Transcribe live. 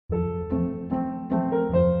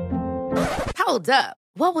Hold up.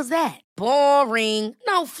 What was that? Boring.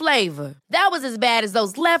 No flavor. That was as bad as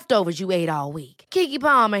those leftovers you ate all week. Keke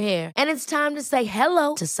Palmer here, and it's time to say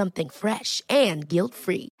hello to something fresh and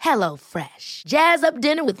guilt-free. Hello Fresh. Jazz up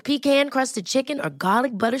dinner with pecan-crusted chicken or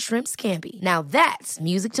garlic butter shrimp scampi. Now that's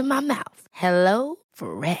music to my mouth. Hello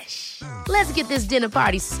Fresh. Let's get this dinner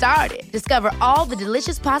party started. Discover all the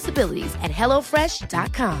delicious possibilities at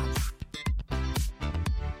hellofresh.com.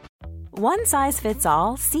 One size fits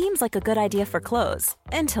all seems like a good idea for clothes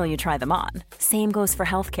until you try them on. Same goes for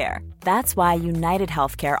healthcare. That's why United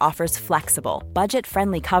Healthcare offers flexible,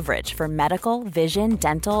 budget-friendly coverage for medical, vision,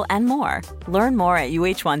 dental, and more. Learn more at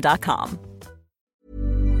uh1.com.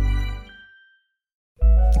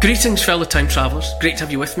 Greetings, fellow time travellers. Great to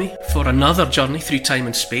have you with me for another journey through time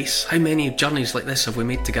and space. How many journeys like this have we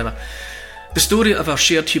made together? The story of our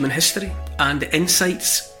shared human history and the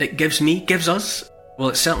insights it gives us. Well,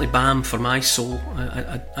 it's certainly balm for my soul.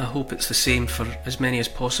 I hope it's the same for as many as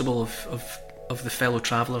possible of the fellow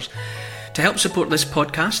travellers. To help support this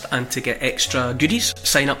podcast and to get extra goodies,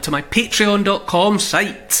 sign up to my patreon.com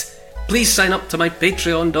site. Please sign up to my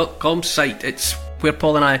patreon.com site. It's where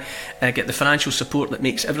Paul and I get the financial support that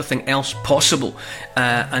makes everything else possible.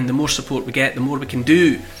 And the more support we get, the more we can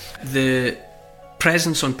do. The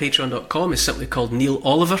presence on patreon.com is simply called Neil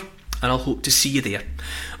Oliver, and I'll hope to see you there.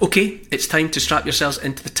 Okay, it's time to strap yourselves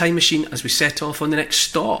into the time machine as we set off on the next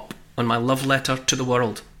stop on my love letter to the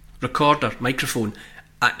world. Recorder, microphone,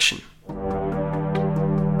 action.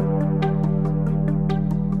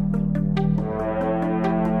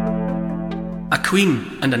 A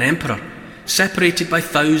queen and an emperor, separated by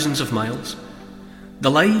thousands of miles. The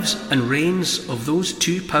lives and reigns of those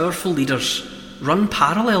two powerful leaders run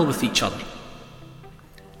parallel with each other.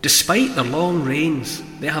 Despite their long reigns,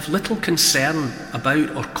 they have little concern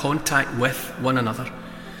about or contact with one another.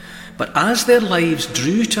 But as their lives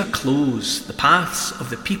drew to a close, the paths of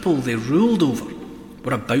the people they ruled over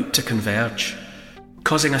were about to converge,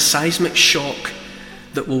 causing a seismic shock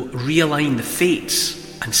that will realign the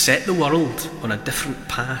fates and set the world on a different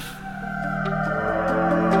path.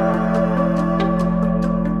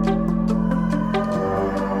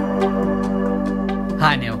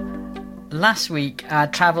 Hi Neil. Last week our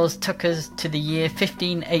travels took us to the year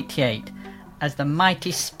 1588 as the mighty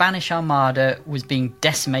Spanish Armada was being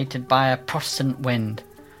decimated by a Protestant wind.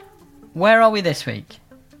 Where are we this week?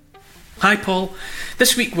 Hi Paul.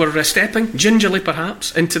 This week we're stepping, gingerly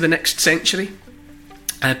perhaps, into the next century.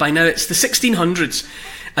 By now it's the 1600s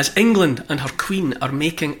as England and her Queen are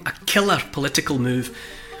making a killer political move.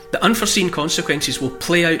 The unforeseen consequences will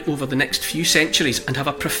play out over the next few centuries and have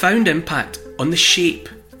a profound impact on the shape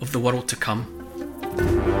of the world to come.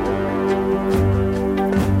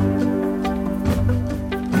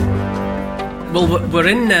 Well, we're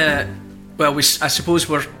in, I suppose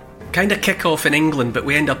we're kind of kick off in England, but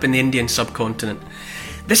we end up in the Indian subcontinent.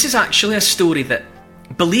 This is actually a story that,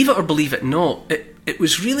 believe it or believe it not, it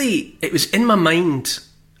was in my mind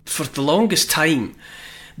for the longest time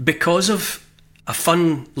because of a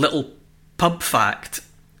fun little pub fact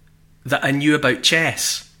that I knew about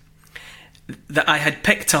chess that I had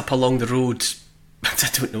picked up along the road, I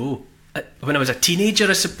don't know, when I was a teenager,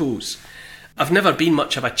 I suppose. I've never been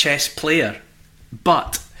much of a chess player,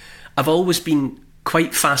 but I've always been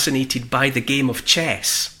quite fascinated by the game of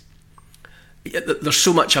chess. There's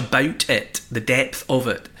so much about it, the depth of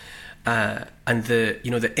it, and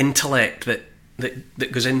the intellect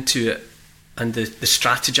that goes into it, and the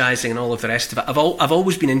strategizing and all of the rest of it. I've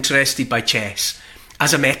always been interested by chess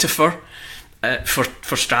as a metaphor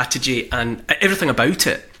for strategy and everything about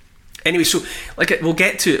it. Anyway, so we'll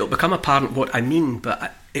get to it. It'll become apparent what I mean.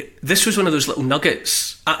 But this was one of those little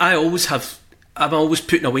nuggets. I'm always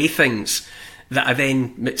putting away things that I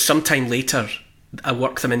then, sometime later, I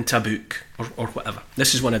work them into a book or whatever.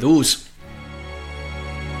 This is one of those.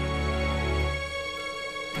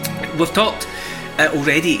 We've talked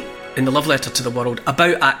already in the love letter to the world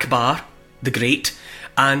about Akbar the Great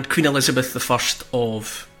and Queen Elizabeth I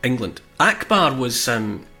of England. Akbar was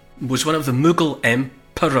one of the Mughal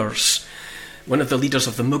emperors, one of the leaders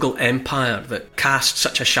of the Mughal Empire that cast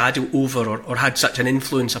such a shadow over or had such an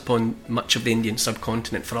influence upon much of the Indian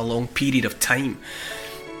subcontinent for a long period of time.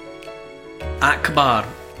 Akbar,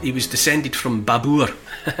 he was descended from Babur,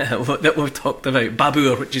 that we've talked about.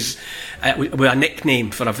 Babur, which is a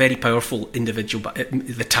nickname for a very powerful individual,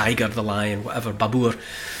 the tiger, the lion, whatever, Babur.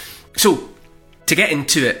 So, to get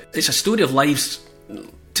into it, it's a story of lives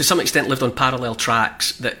to some extent lived on parallel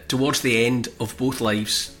tracks that towards the end of both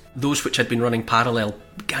lives, those which had been running parallel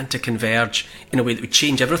began to converge in a way that would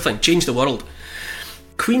change everything, change the world.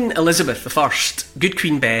 Queen Elizabeth I, Good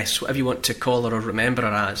Queen Bess, whatever you want to call her or remember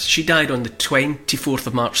her as, she died on the 24th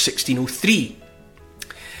of March 1603.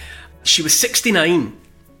 She was 69,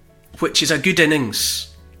 which is a good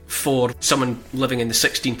innings for someone living in the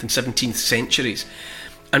 16th and 17th centuries.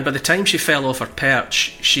 And by the time she fell off her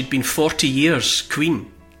perch, she'd been 40 years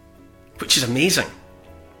queen, which is amazing.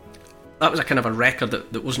 That was a kind of a record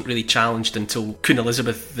that wasn't really challenged until Queen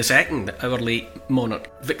Elizabeth II, our late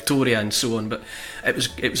monarch, Victoria and so on, but it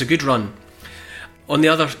was a good run. On the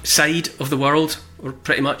other side of the world, or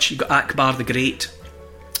pretty much, you've got Akbar the Great.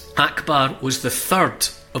 Akbar was the third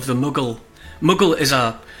of the Mughal. Mughal is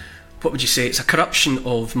what would you say, it's a corruption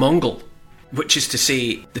of Mongol, which is to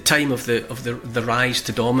say the time of the rise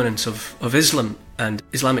to dominance of Islam and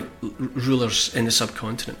Islamic rulers in the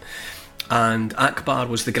subcontinent. And Akbar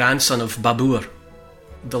was the grandson of Babur,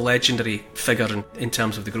 the legendary figure in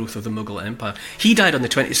terms of the growth of the Mughal Empire. He died on the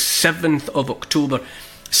 27th of October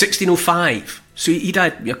 1605, so he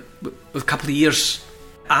died a couple of years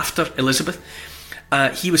after Elizabeth.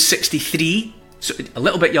 He was 63, so a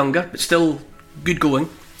little bit younger, but still good going,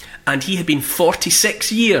 and he had been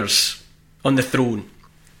 46 years on the throne.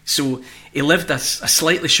 So he lived a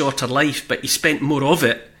slightly shorter life, but he spent more of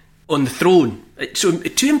it on the throne. So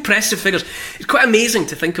two impressive figures. It's quite amazing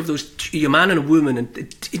to think of those a man and a woman,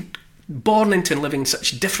 and born into and living in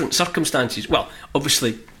such different circumstances. Well,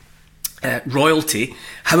 obviously royalty,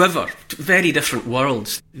 however, very different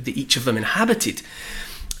worlds that each of them inhabited.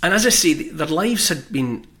 And as I say, their lives had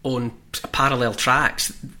been on parallel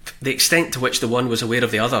tracks. The extent to which the one was aware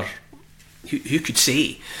of the other, who could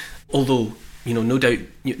say? Although, no doubt,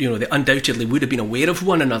 they undoubtedly would have been aware of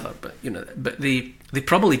one another, but they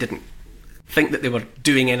probably didn't think that they were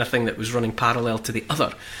doing anything that was running parallel to the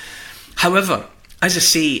other. However, as I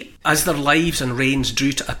say, as their lives and reigns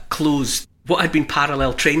drew to a close, what had been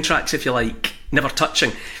parallel train tracks, if you like, never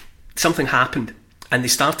touching, something happened, and they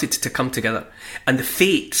started to come together. And the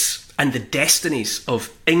fates and the destinies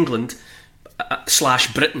of England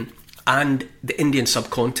 / Britain and the Indian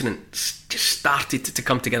subcontinent just started to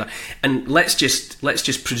come together. And let's just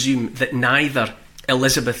presume that neither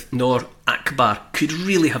Elizabeth nor Akbar could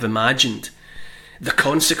really have imagined the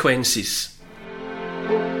consequences.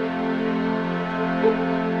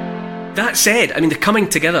 That said, the coming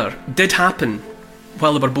together did happen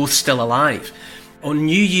while they were both still alive. On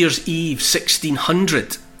New Year's Eve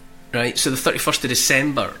 1600, right, so the 31st of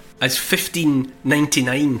December, as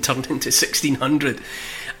 1599 turned into 1600,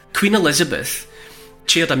 Queen Elizabeth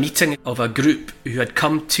chaired a meeting of a group who had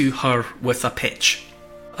come to her with a pitch,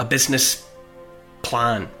 a business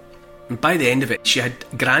plan. And by the end of it, she had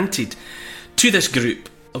granted to this group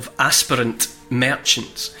of aspirant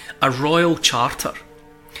merchants a royal charter.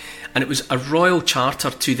 And it was a royal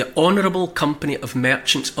charter to the Honourable Company of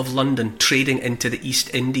Merchants of London trading into the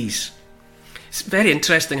East Indies. It's very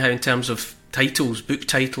interesting how in terms of titles, book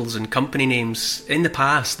titles and company names, in the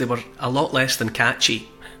past they were a lot less than catchy.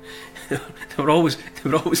 They were always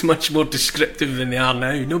much more descriptive than they are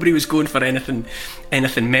now. Nobody was going for anything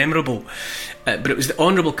memorable. But it was the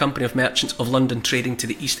Honourable Company of Merchants of London trading to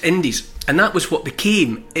the East Indies. And that was what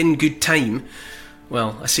became, in good time,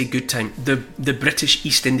 well, I say good time, the British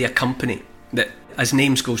East India Company, that, as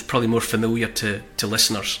names go, is probably more familiar to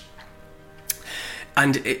listeners.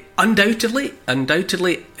 And it, undoubtedly,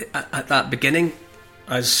 at that beginning,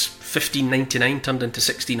 as 1599 turned into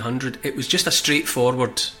 1600, it was just a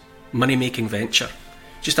straightforward money-making venture.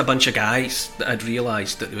 Just a bunch of guys that had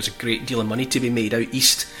realised that there was a great deal of money to be made out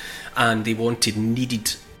east, and they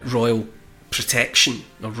needed royal protection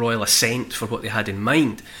or royal assent for what they had in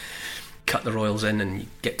mind. Cut the royals in and you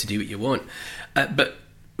get to do what you want. But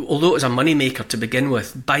although it was a money-maker to begin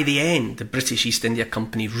with, by the end, the British East India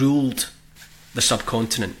Company ruled the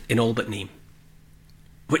subcontinent in all but name,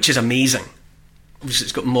 which is amazing. Obviously,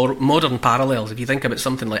 it's got more modern parallels. If you think about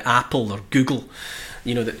something like Apple or Google,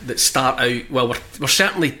 that start out, well, we're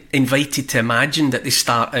certainly invited to imagine that they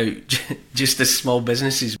start out just as small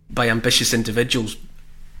businesses by ambitious individuals,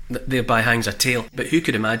 that thereby hangs a tale. But who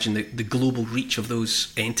could imagine the global reach of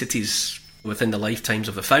those entities within the lifetimes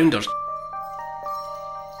of the founders?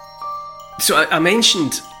 So I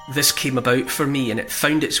mentioned this came about for me, and it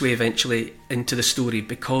found its way eventually into the story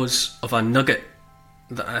because of a nugget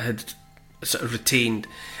that I had sort of retained.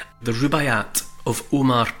 The Rubaiyat of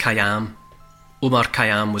Omar Khayyam. Omar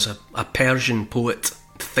Khayyam was a Persian poet,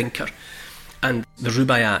 thinker, and the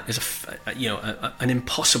Rubaiyat is an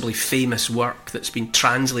impossibly famous work that's been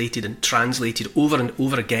translated over and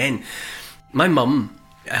over again. My mum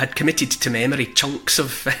had committed to memory chunks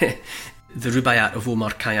of the Rubaiyat of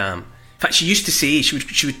Omar Khayyam. In fact, she used to say,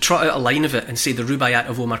 she would trot out a line of it and say the Rubaiyat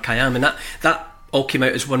of Omar Khayyam, and that all came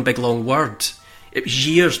out as one big long word. It was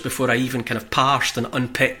years before I even kind of parsed and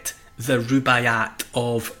unpicked the Rubaiyat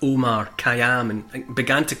of Omar Khayyam and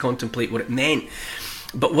began to contemplate what it meant.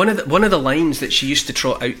 But one of the lines that she used to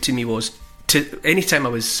trot out to me was, anytime I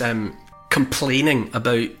was complaining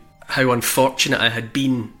about how unfortunate I had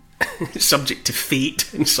been subject to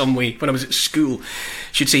fate in some way when I was at school,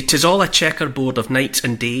 she'd say, "'Tis all a checkerboard of nights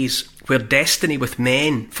and days, where destiny with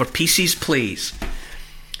men for pieces plays.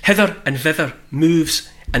 Hither and thither moves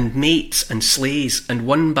and mates and slays, and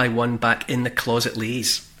one by one back in the closet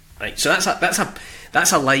lays." Right, so that's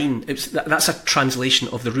a line. That's a translation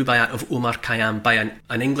of the Rubaiyat of Omar Khayyam by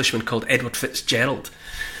an Englishman called Edward Fitzgerald.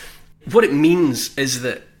 What it means is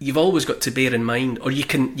that you've always got to bear in mind, or you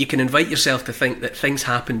can invite yourself to think that things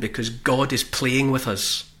happen because God is playing with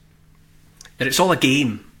us. That it's all a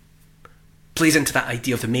game. Plays into that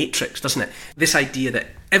idea of the Matrix, doesn't it? This idea that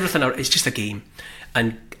everything is just a game,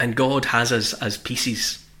 and God has us as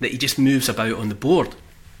pieces that He just moves about on the board.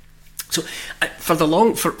 So, from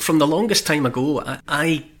the longest time ago,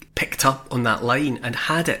 I picked up on that line and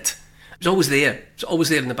had it. It was always there. It was always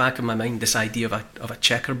there in the back of my mind, this idea of a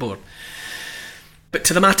checkerboard. But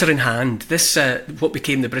to the matter in hand, this what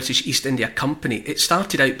became the British East India Company, it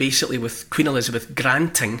started out basically with Queen Elizabeth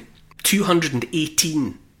granting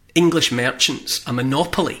 218 English merchants a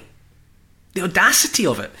monopoly. The audacity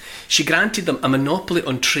of it. She granted them a monopoly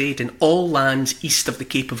on trade in all lands east of the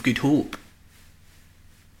Cape of Good Hope.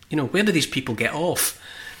 You know, where do these people get off?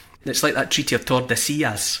 It's like that Treaty of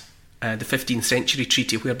Tordesillas, the 15th century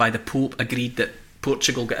treaty, whereby the Pope agreed that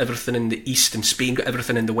Portugal got everything in the east and Spain got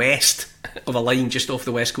everything in the west of a line just off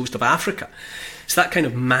the west coast of Africa. It's that kind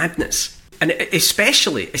of madness. And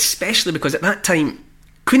especially because at that time,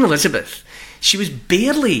 Queen Elizabeth, she was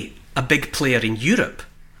barely a big player in Europe.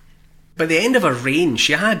 By the end of her reign,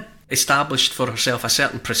 she had established for herself a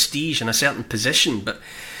certain prestige and a certain position, but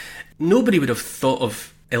nobody would have thought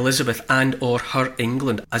of Elizabeth and or her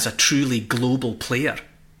England as a truly global player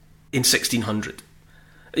in 1600.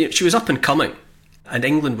 She was up and coming, and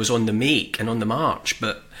England was on the make and on the march,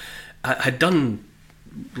 but had done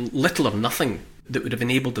little or nothing that would have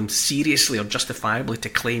enabled them seriously or justifiably to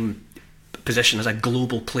claim position as a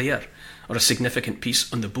global player or a significant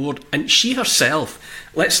piece on the board. And she herself,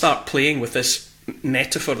 let's start playing with this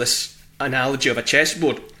metaphor, this analogy of a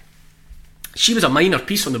chessboard. She was a minor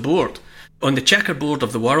piece on the board. On the checkerboard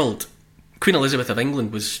of the world, Queen Elizabeth of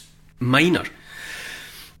England was minor.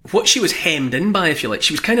 What she was hemmed in by, if you like,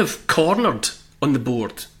 she was kind of cornered on the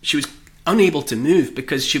board. She was unable to move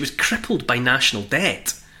because she was crippled by national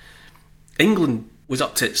debt. England was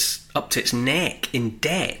up to its neck in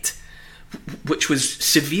debt, which was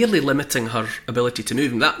severely limiting her ability to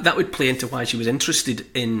move. And that would play into why she was interested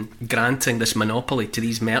in granting this monopoly to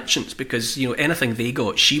these merchants, because, you know, anything they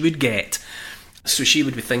got, she would get. So she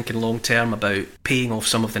would be thinking long term about paying off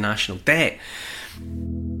some of the national debt.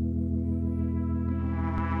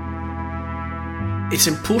 It's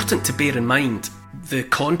important to bear in mind the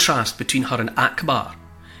contrast between her and Akbar.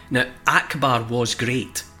 Now, Akbar was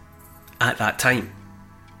great at that time.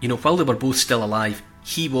 You know, while they were both still alive,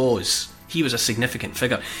 he was a significant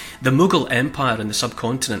figure. The Mughal Empire in the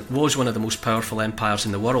subcontinent was one of the most powerful empires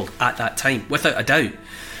in the world at that time, without a doubt.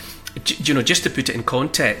 You know, just to put it in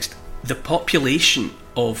context, the population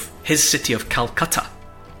of his city of Calcutta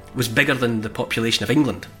was bigger than the population of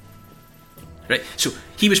England. Right? So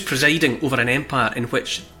he was presiding over an empire in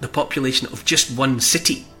which the population of just one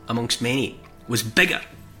city, amongst many, was bigger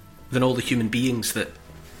than all the human beings that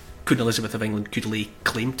Queen Elizabeth of England could lay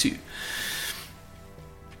claim to.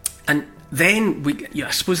 And then I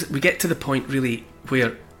suppose we get to the point really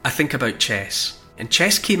where I think about chess. And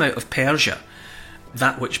chess came out of Persia,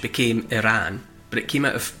 that which became Iran, but it came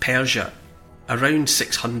out of Persia around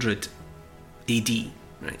 600 AD,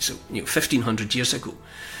 right? So, 1500 years ago.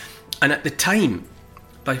 And at the time,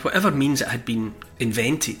 by whatever means it had been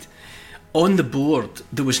invented, on the board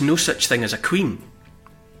there was no such thing as a queen.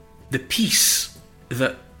 The piece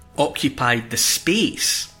that occupied the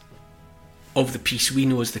space of the piece we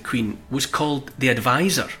know as the queen was called the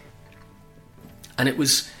advisor. And it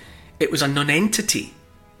was a non-entity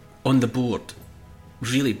on the board,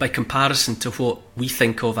 really, by comparison to what we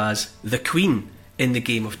think of as the queen in the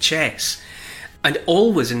game of chess. And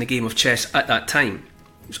always in the game of chess at that time,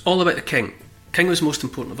 it was all about the king. King was most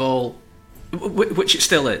important of all, which it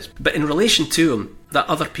still is. But in relation to him, that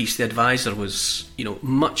other piece, the advisor, was,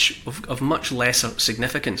 much lesser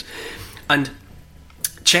significance. And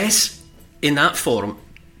chess, in that form,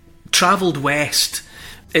 travelled west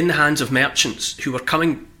in the hands of merchants who were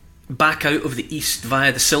coming back out of the east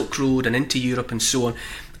via the Silk Road and into Europe and so on.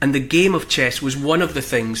 And the game of chess was one of the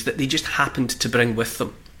things that they just happened to bring with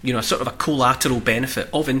them. You know, a sort of a collateral benefit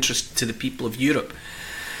of interest to the people of Europe.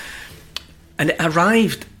 And it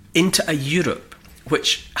arrived into a Europe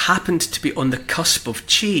which happened to be on the cusp of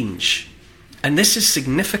change. And this is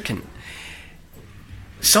significant.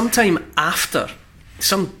 Some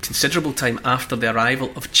considerable time after the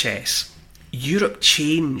arrival of chess, Europe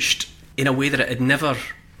changed in a way that it had never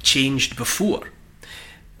changed before.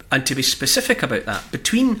 And to be specific about that,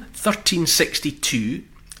 between 1362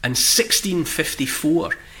 and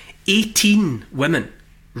 1654, 18 women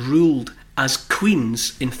ruled as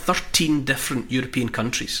queens in 13 different European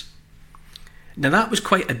countries. Now that was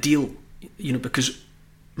quite a deal, you know, because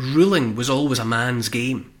ruling was always a man's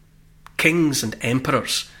game. Kings and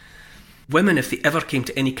emperors. Women, if they ever came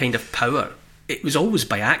to any kind of power, it was always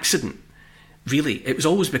by accident, really. It was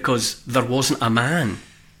always because there wasn't a man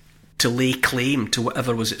to lay claim to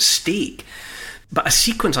whatever was at stake. But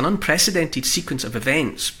an unprecedented sequence of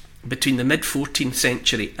events between the mid-14th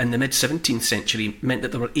century and the mid-17th century meant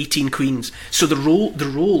that there were 18 queens. So the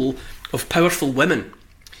role of powerful women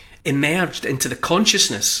emerged into the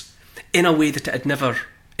consciousness in a way that it had never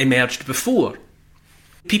emerged before.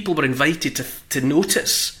 People were invited to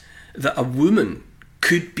notice that a woman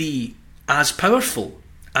could be as powerful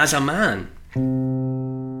as a man.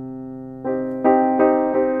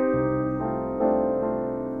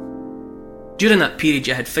 During that period,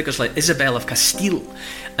 you had figures like Isabel of Castile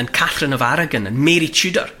and Catherine of Aragon and Mary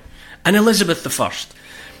Tudor and Elizabeth I.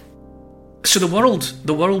 So the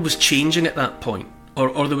world was changing at that point,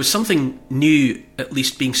 or there was something new at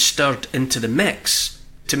least being stirred into the mix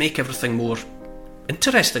to make everything more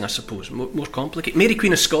interesting, I suppose, more complicated. Mary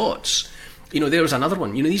Queen of Scots, you know, there was another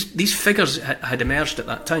one. You know, these figures had emerged at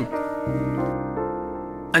that time.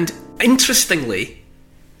 And interestingly,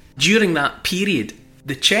 during that period,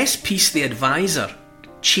 the chess piece, The Advisor,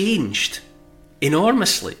 changed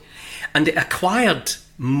enormously, and it acquired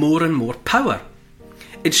more and more power.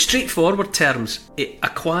 In straightforward terms, it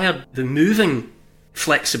acquired the moving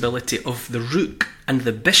flexibility of the rook and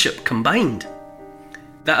the bishop combined.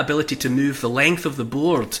 That ability to move the length of the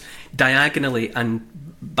board diagonally and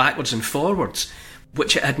backwards and forwards,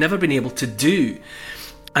 which it had never been able to do.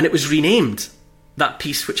 And it was renamed. That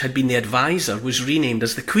piece, which had been The Advisor, was renamed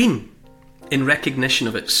as the Queen in recognition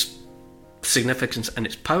of its significance and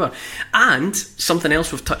its power. And something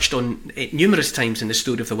else we've touched on numerous times in the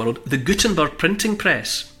story of the world, the Gutenberg printing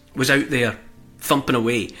press was out there thumping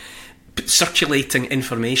away, circulating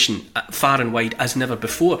information far and wide as never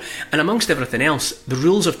before. And amongst everything else, the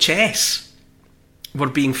rules of chess were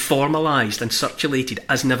being formalised and circulated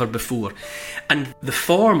as never before. And the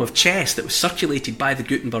form of chess that was circulated by the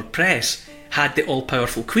Gutenberg press had the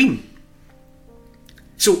all-powerful Queen.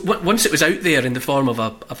 So once it was out there in the form of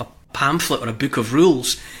a pamphlet or a book of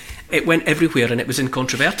rules, it went everywhere and it was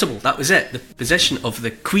incontrovertible. That was it. The position of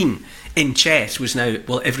the Queen in chess was now,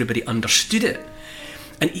 well, everybody understood it.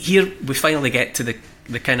 And here we finally get to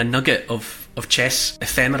the kind of nugget of chess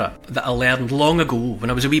ephemera that I learned long ago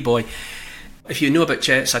when I was a wee boy. If you know about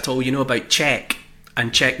chess at all, you know about check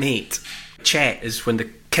and checkmate. Check is when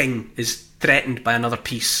the king is threatened by another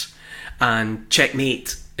piece, and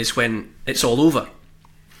checkmate is when it's all over.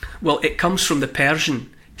 Well, it comes from the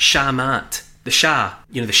Persian Shah-mat, the Shah,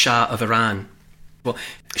 you know, the Shah of Iran. Well,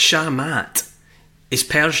 Shah-mat is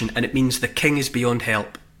Persian and it means the king is beyond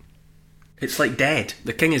help. It's like dead.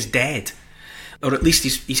 The king is dead. Or at least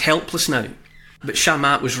he's helpless now. But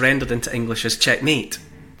Shah-mat was rendered into English as checkmate.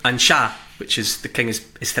 And Shah, which is the king is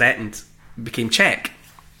threatened, became check.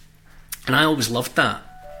 And I always loved that.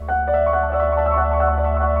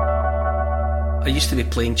 I used to be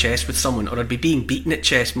playing chess with someone, or I'd be being beaten at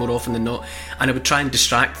chess more often than not, and I would try and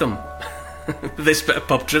distract them with this bit of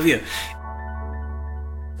pub trivia.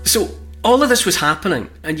 So all of this was happening,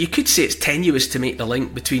 and you could say it's tenuous to make the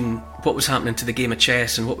link between what was happening to the game of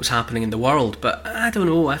chess and what was happening in the world, but I don't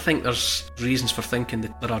know, I think there's reasons for thinking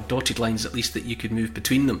that there are dotted lines at least that you could move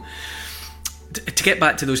between them. To get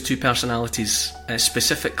back to those two personalities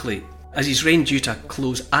specifically, as his reign drew to a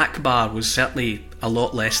close, Akbar was certainly a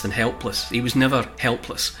lot less than helpless. He was never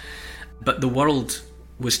helpless. But the world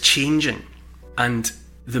was changing, and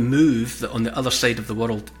the move that on the other side of the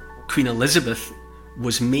world Queen Elizabeth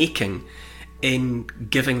was making in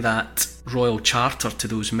giving that royal charter to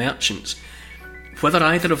those merchants, whether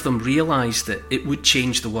either of them realised that it would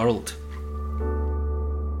change the world.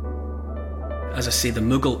 As I say, the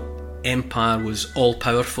Mughal Empire was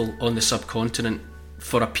all-powerful on the subcontinent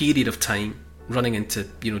for a period of time, running into,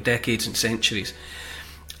 decades and centuries.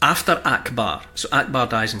 After Akbar, so Akbar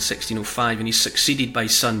dies in 1605 and he's succeeded by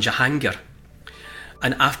his son Jahangir.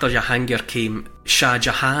 And after Jahangir came Shah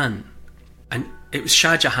Jahan. And it was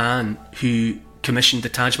Shah Jahan who commissioned the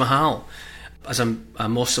Taj Mahal as a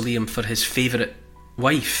mausoleum for his favourite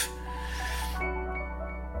wife.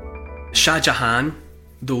 Shah Jahan,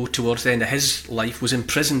 though, towards the end of his life, was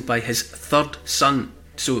imprisoned by his third son,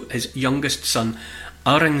 so his youngest son,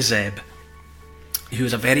 Aurangzeb, who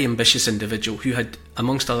was a very ambitious individual who had,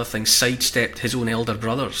 amongst other things, sidestepped his own elder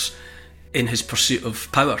brothers in his pursuit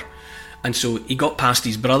of power. And so he got past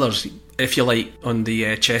his brothers, if you like, on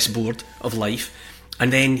the chessboard of life,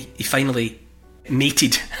 and then he finally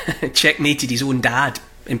checkmated his own dad,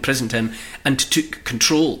 imprisoned him, and took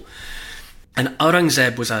control. And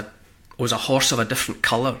Aurangzeb was a horse of a different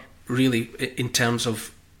colour, really, in terms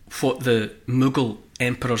of what the Mughal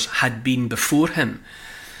emperors had been before him.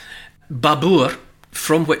 Babur,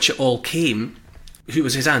 from which it all came, who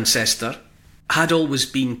was his ancestor, had always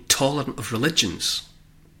been tolerant of religions.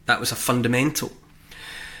 That was a fundamental.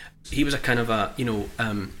 He was a kind of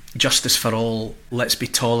justice for all, let's be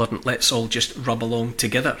tolerant, let's all just rub along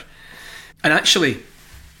together. And actually,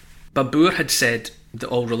 Babur had said that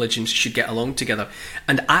all religions should get along together.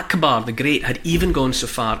 And Akbar the Great had even gone so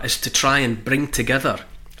far as to try and bring together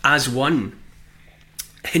as one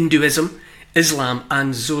Hinduism, Islam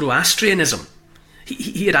and Zoroastrianism.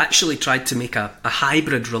 He had actually tried to make a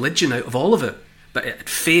hybrid religion out of all of it, but it had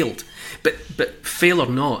failed. But fail or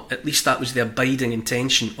not, at least that was the abiding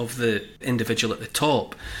intention of the individual at the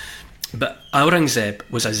top. But Aurangzeb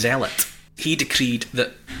was a zealot. He decreed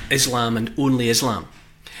that Islam and only Islam.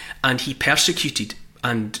 And he persecuted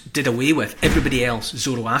and did away with everybody else,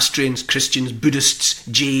 Zoroastrians, Christians, Buddhists,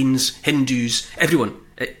 Jains, Hindus, everyone.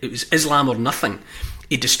 It was Islam or nothing.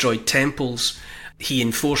 He destroyed temples. He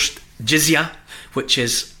enforced jizya, which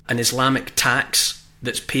is an Islamic tax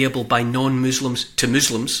that's payable by non-Muslims to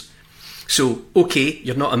Muslims. So, okay,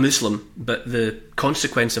 you're not a Muslim, but the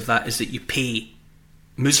consequence of that is that you pay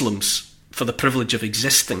Muslims for the privilege of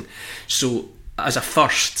existing. So, as a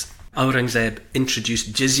first, Aurangzeb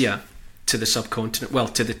introduced jizya to the subcontinent, well,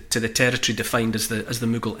 to the territory defined as the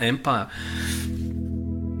Mughal Empire.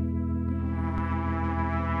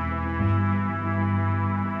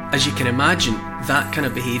 As you can imagine, that kind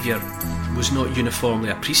of behaviour was not uniformly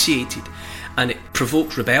appreciated, and it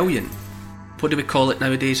provoked rebellion. What do we call it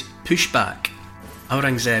nowadays? Pushback.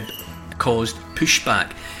 Aurangzeb caused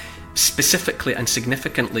pushback, specifically and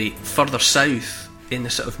significantly further south in the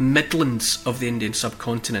sort of midlands of the Indian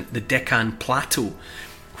subcontinent, the Deccan Plateau,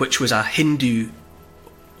 which was a Hindu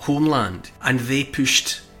homeland, and they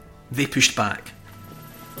pushed back.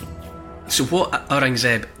 So what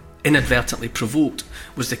Aurangzeb inadvertently provoked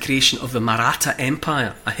was the creation of the Maratha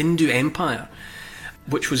Empire, a Hindu empire,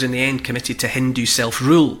 which was in the end committed to Hindu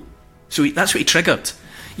self-rule. So that's what he triggered,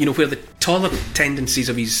 where the tolerant tendencies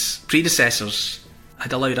of his predecessors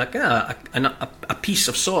had allowed a peace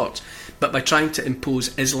of sorts, but by trying to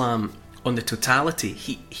impose Islam on the totality,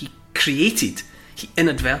 he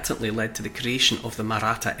inadvertently led to the creation of the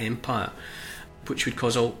Maratha Empire, which would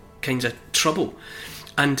cause all kinds of trouble.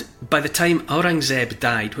 And by the time Aurangzeb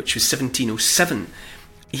died, which was 1707,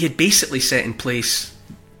 he had basically set in place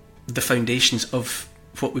the foundations of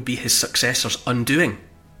what would be his successor's undoing.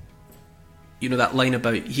 That line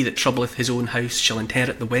about, he that troubleth his own house shall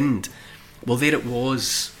inherit the wind. Well, there it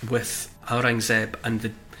was with Aurangzeb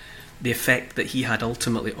and the effect that he had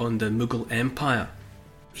ultimately on the Mughal Empire.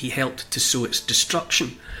 He helped to sow its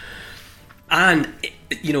destruction. And,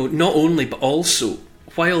 not only, but also,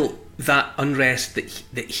 while that unrest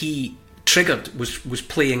that he triggered was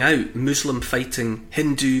playing out, Muslim fighting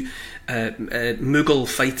Hindu, Mughal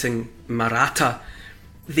fighting Maratha,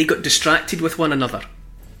 they got distracted with one another.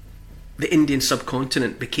 The Indian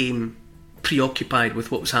subcontinent became preoccupied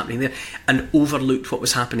with what was happening there and overlooked what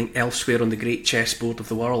was happening elsewhere on the great chessboard of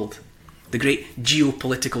the world. The great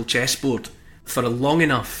geopolitical chessboard. For long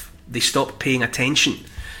enough, they stopped paying attention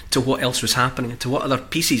to what else was happening and to what other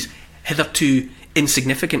pieces, hitherto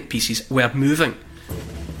insignificant pieces, were moving.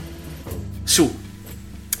 So,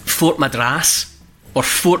 Fort Madras, or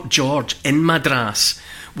Fort George in Madras,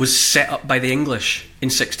 was set up by the English in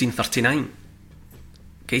 1639.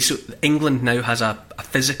 Okay, so England now has a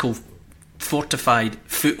physical, fortified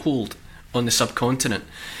foothold on the subcontinent.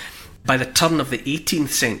 By the turn of the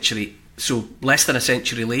 18th century, so less than a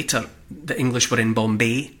century later, the English were in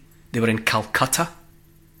Bombay, they were in Calcutta,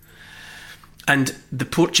 and the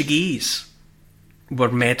Portuguese were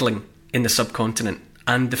meddling in the subcontinent,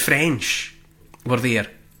 and the French were there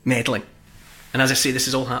meddling. And as I say, this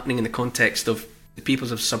is all happening in the context of the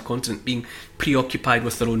peoples of the subcontinent being preoccupied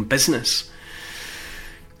with their own business.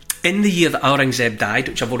 In the year that Aurangzeb died,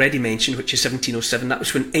 which I've already mentioned, which is 1707, that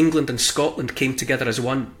was when England and Scotland came together as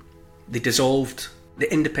one. they dissolved.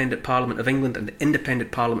 The Independent Parliament of England and the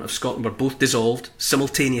Independent Parliament of Scotland were both dissolved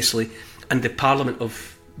simultaneously, and the Parliament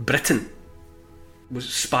of Britain was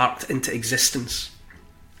sparked into existence.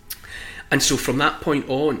 And so from that point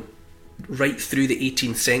on, right through the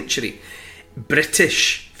 18th century,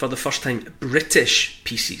 for the first time, British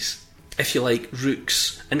pieces, if you like,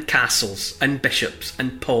 rooks and castles and bishops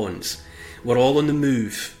and pawns, were all on the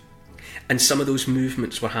move. And some of those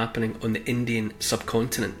movements were happening on the Indian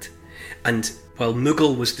subcontinent. And while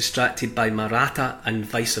Mughal was distracted by Maratha and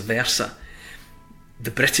vice versa,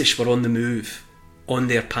 the British were on the move, on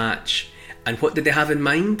their patch. And what did they have in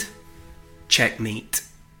mind? Checkmate.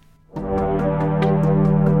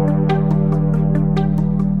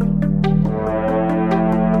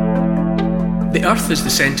 The Earth is the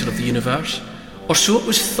centre of the universe, or so it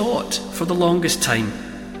was thought for the longest time.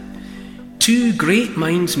 Two great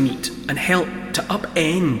minds meet and help to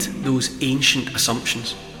upend those ancient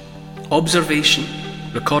assumptions. Observation,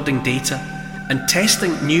 recording data, and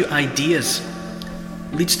testing new ideas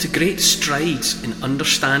leads to great strides in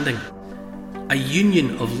understanding. A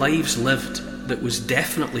union of lives lived that was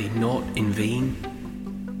definitely not in vain.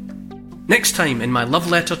 Next time in my love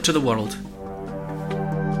letter to the world.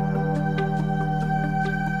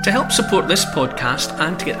 To help support this podcast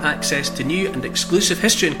and to get access to new and exclusive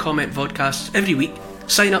history and comment vodcasts every week,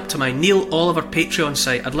 sign up to my Neil Oliver Patreon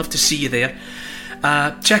site. I'd love to see you there.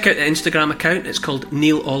 Check out the Instagram account. It's called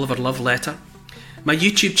Neil Oliver Love Letter. My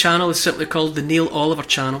YouTube channel is simply called the Neil Oliver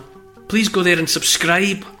Channel. Please go there and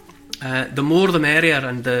subscribe. The more the merrier,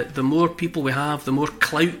 and the more people we have, the more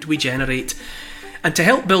clout we generate. And to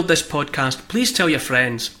help build this podcast, please tell your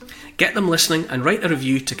friends. Get them listening and write a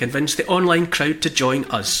review to convince the online crowd to join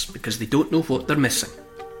us, because they don't know what they're missing.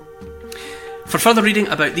 For further reading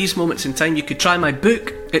about these moments in time, you could try my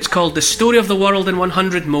book. It's called The Story of the World in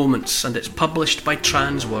 100 Moments, and it's published by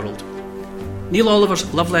Transworld. Neil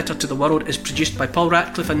Oliver's Love Letter to the World is produced by Paul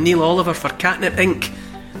Ratcliffe and Neil Oliver for Catnip Inc.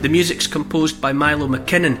 The music's composed by Milo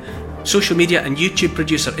McKinnon. Social media and YouTube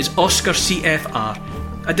producer is Oscar CFR.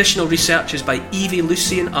 Additional research is by Evie,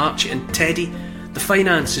 Lucian, Archie and Teddy. The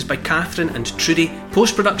finance is by Catherine and Trudy.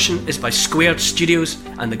 Post-production is by Squared Studios,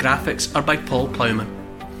 and the graphics are by Paul Plowman.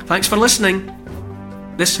 Thanks for listening.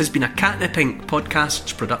 This has been a Catnip Inc.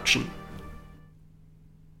 Podcasts production.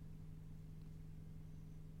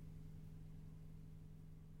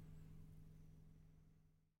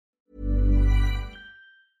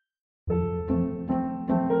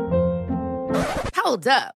 Hold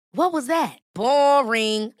up. What was that?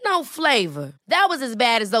 Boring. No flavor. That was as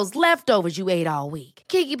bad as those leftovers you ate all week.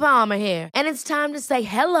 Keke Palmer here, and it's time to say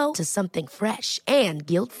hello to something fresh and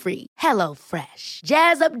guilt-free. Hello Fresh.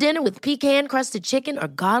 Jazz up dinner with pecan-crusted chicken or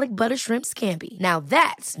garlic butter shrimp scampi. Now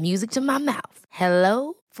that's music to my mouth.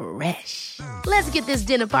 Hello Fresh. Let's get this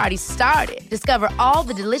dinner party started. Discover all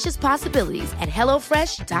the delicious possibilities at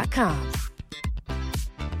HelloFresh.com.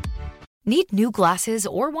 Need new glasses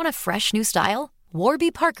or want a fresh new style?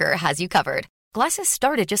 Warby Parker has you covered. Glasses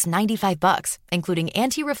start at just $95, including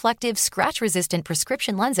anti-reflective, scratch-resistant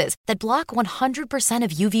prescription lenses that block 100%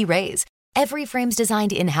 of UV rays. Every frame's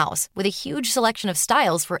designed in-house with a huge selection of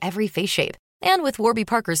styles for every face shape. And with Warby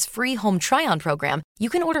Parker's free home try-on program, you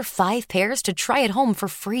can order 5 pairs to try at home for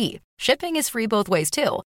free. Shipping is free both ways,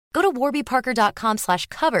 too. Go to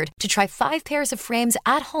warbyparker.com/covered to try 5 pairs of frames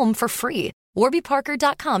at home for free.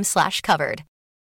 warbyparker.com/covered.